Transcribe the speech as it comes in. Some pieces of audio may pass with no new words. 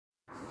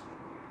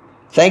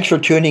Thanks for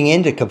tuning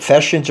in to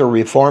Confessions of a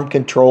Reformed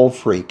Control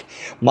Freak.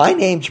 My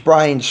name's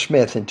Brian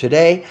Smith, and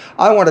today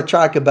I want to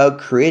talk about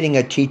creating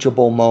a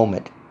teachable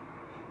moment.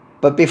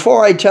 But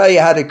before I tell you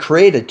how to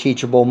create a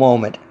teachable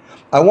moment,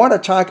 I want to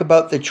talk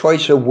about the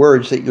choice of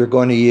words that you're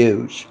going to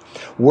use.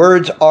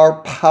 Words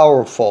are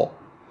powerful.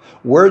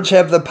 Words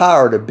have the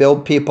power to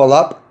build people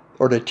up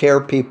or to tear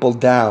people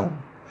down.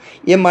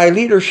 In my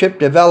leadership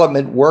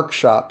development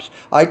workshops,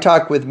 I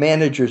talk with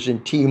managers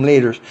and team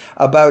leaders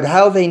about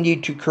how they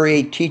need to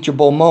create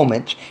teachable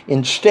moments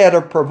instead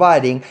of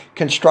providing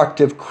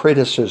constructive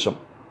criticism.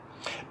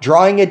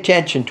 Drawing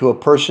attention to a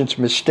person's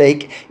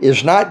mistake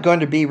is not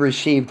going to be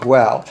received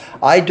well.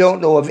 I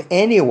don't know of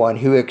anyone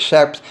who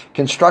accepts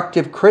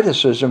constructive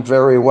criticism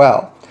very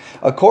well.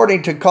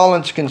 According to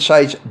Collins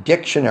Concise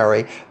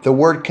Dictionary, the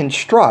word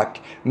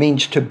construct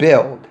means to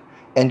build,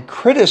 and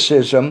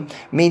criticism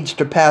means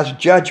to pass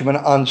judgment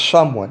on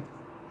someone.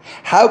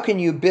 How can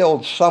you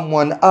build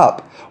someone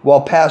up while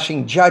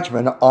passing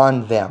judgment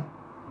on them?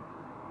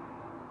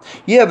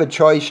 You have a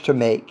choice to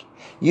make.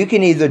 You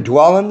can either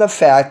dwell on the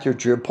fact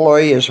that your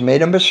employee has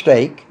made a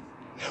mistake,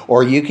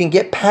 or you can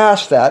get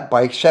past that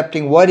by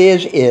accepting what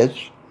is,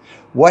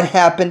 what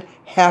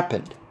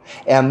happened,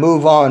 and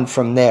move on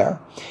from there.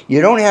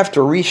 You don't have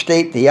to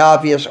restate the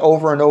obvious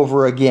over and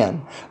over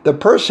again. The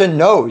person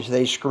knows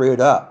they screwed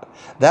up.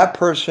 That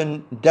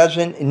person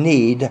doesn't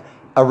need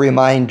a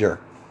reminder.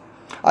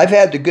 I've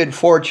had the good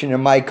fortune in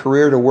my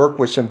career to work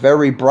with some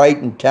very bright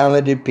and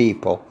talented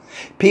people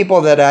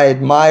that I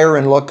admire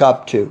and look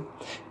up to,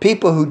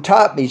 people who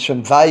taught me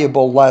some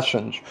valuable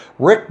lessons.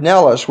 Rick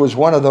Nellis was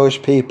one of those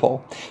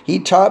people. He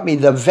taught me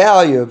the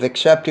value of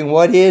accepting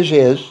what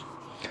is,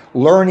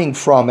 learning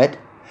from it,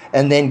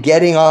 and then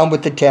getting on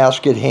with the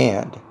task at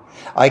hand.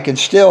 I can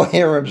still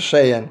hear him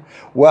saying,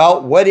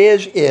 well, what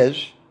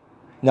is.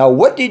 Now,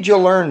 what did you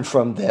learn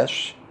from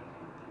this?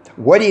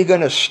 What are you going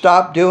to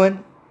stop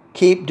doing,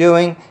 keep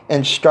doing,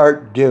 and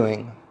start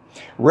doing?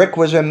 Rick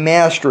was a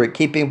master at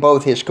keeping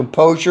both his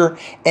composure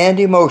and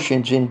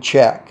emotions in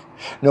check.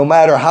 No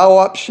matter how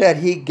upset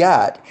he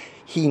got,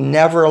 he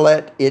never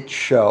let it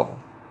show.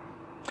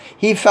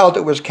 He felt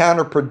it was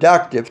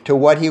counterproductive to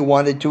what he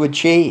wanted to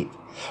achieve.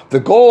 The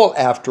goal,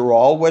 after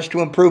all, was to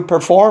improve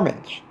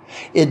performance.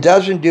 It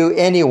doesn't do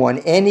anyone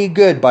any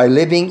good by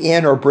living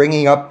in or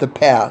bringing up the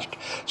past.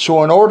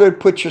 So in order to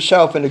put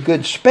yourself in a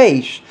good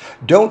space,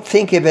 don't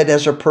think of it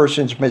as a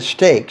person's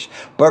mistakes,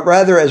 but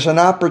rather as an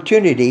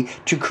opportunity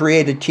to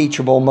create a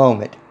teachable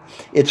moment.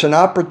 It's an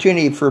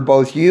opportunity for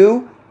both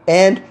you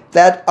and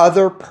that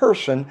other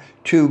person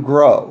to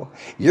grow.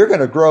 You're going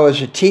to grow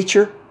as a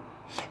teacher,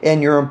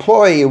 and your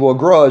employee will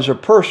grow as a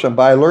person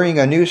by learning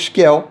a new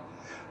skill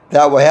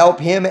that will help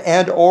him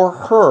and or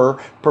her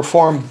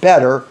perform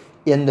better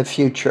in the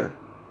future.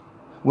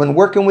 When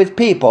working with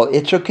people,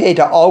 it's okay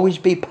to always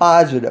be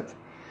positive.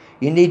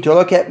 You need to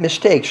look at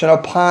mistakes in a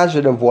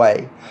positive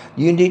way.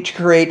 You need to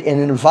create an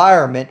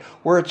environment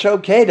where it's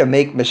okay to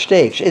make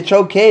mistakes. It's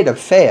okay to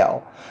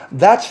fail.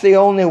 That's the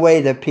only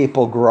way that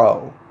people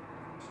grow.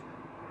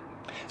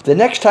 The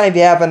next time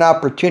you have an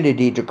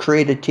opportunity to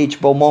create a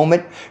teachable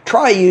moment,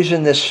 try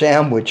using the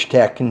sandwich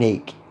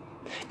technique.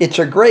 It's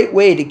a great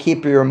way to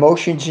keep your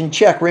emotions in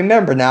check.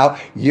 Remember now,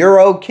 you're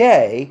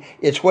okay.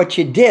 It's what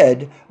you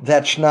did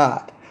that's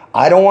not.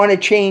 I don't want to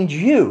change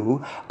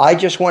you. I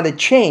just want to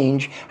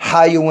change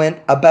how you went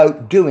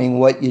about doing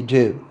what you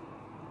do.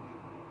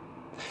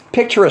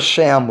 Picture a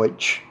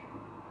sandwich.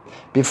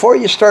 Before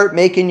you start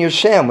making your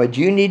sandwich,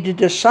 you need to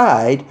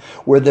decide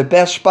where the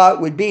best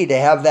spot would be to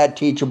have that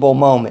teachable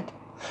moment.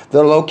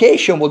 The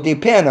location will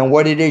depend on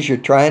what it is you're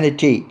trying to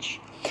teach.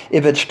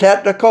 If it's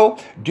technical,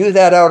 do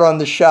that out on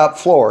the shop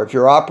floor if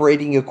you're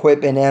operating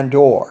equipment and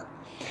or.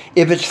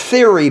 If it's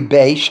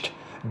theory-based,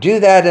 do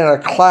that in a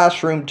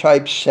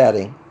classroom-type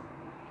setting.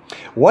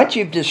 Once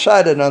you've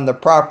decided on the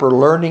proper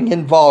learning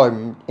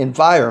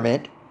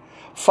environment,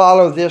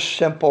 follow this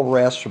simple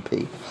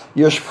recipe.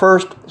 Your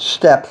first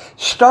step,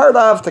 start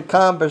off the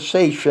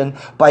conversation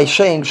by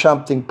saying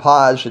something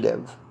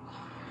positive.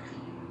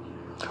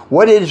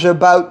 What is it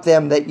about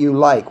them that you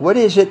like? What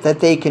is it that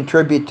they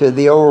contribute to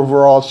the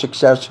overall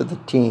success of the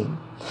team?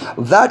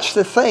 That's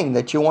the thing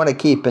that you want to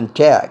keep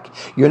intact.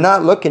 You're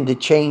not looking to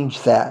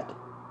change that.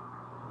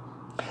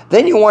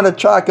 Then you want to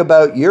talk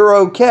about you're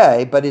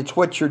okay, but it's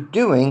what you're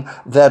doing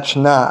that's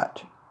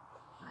not.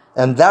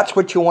 And that's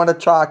what you want to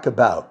talk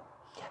about.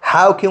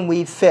 How can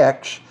we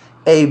fix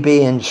A,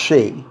 B, and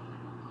C?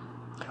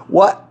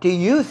 What do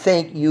you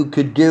think you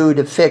could do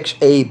to fix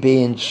A,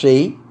 B, and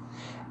C?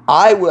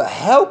 I will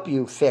help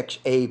you fix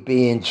A,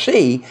 B, and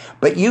C,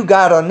 but you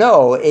got to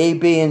know A,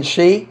 B, and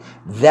C,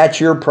 that's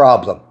your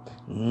problem,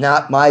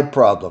 not my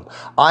problem.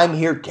 I'm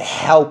here to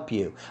help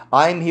you.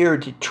 I'm here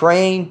to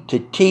train, to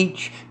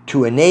teach,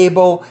 to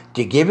enable,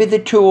 to give you the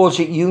tools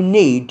that you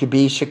need to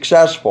be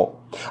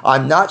successful.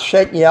 I'm not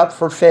setting you up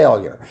for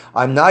failure.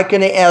 I'm not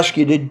going to ask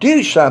you to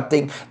do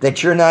something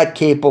that you're not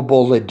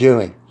capable of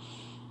doing.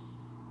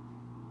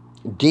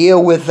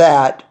 Deal with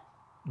that.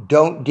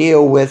 Don't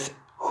deal with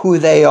who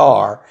they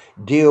are.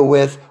 Deal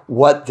with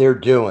what they're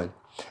doing.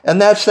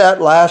 And that's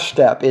that last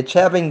step. It's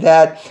having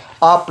that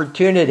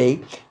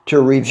opportunity to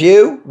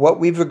review what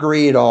we've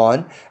agreed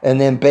on, and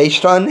then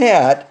based on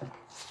that,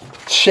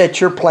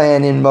 set your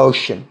plan in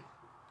motion.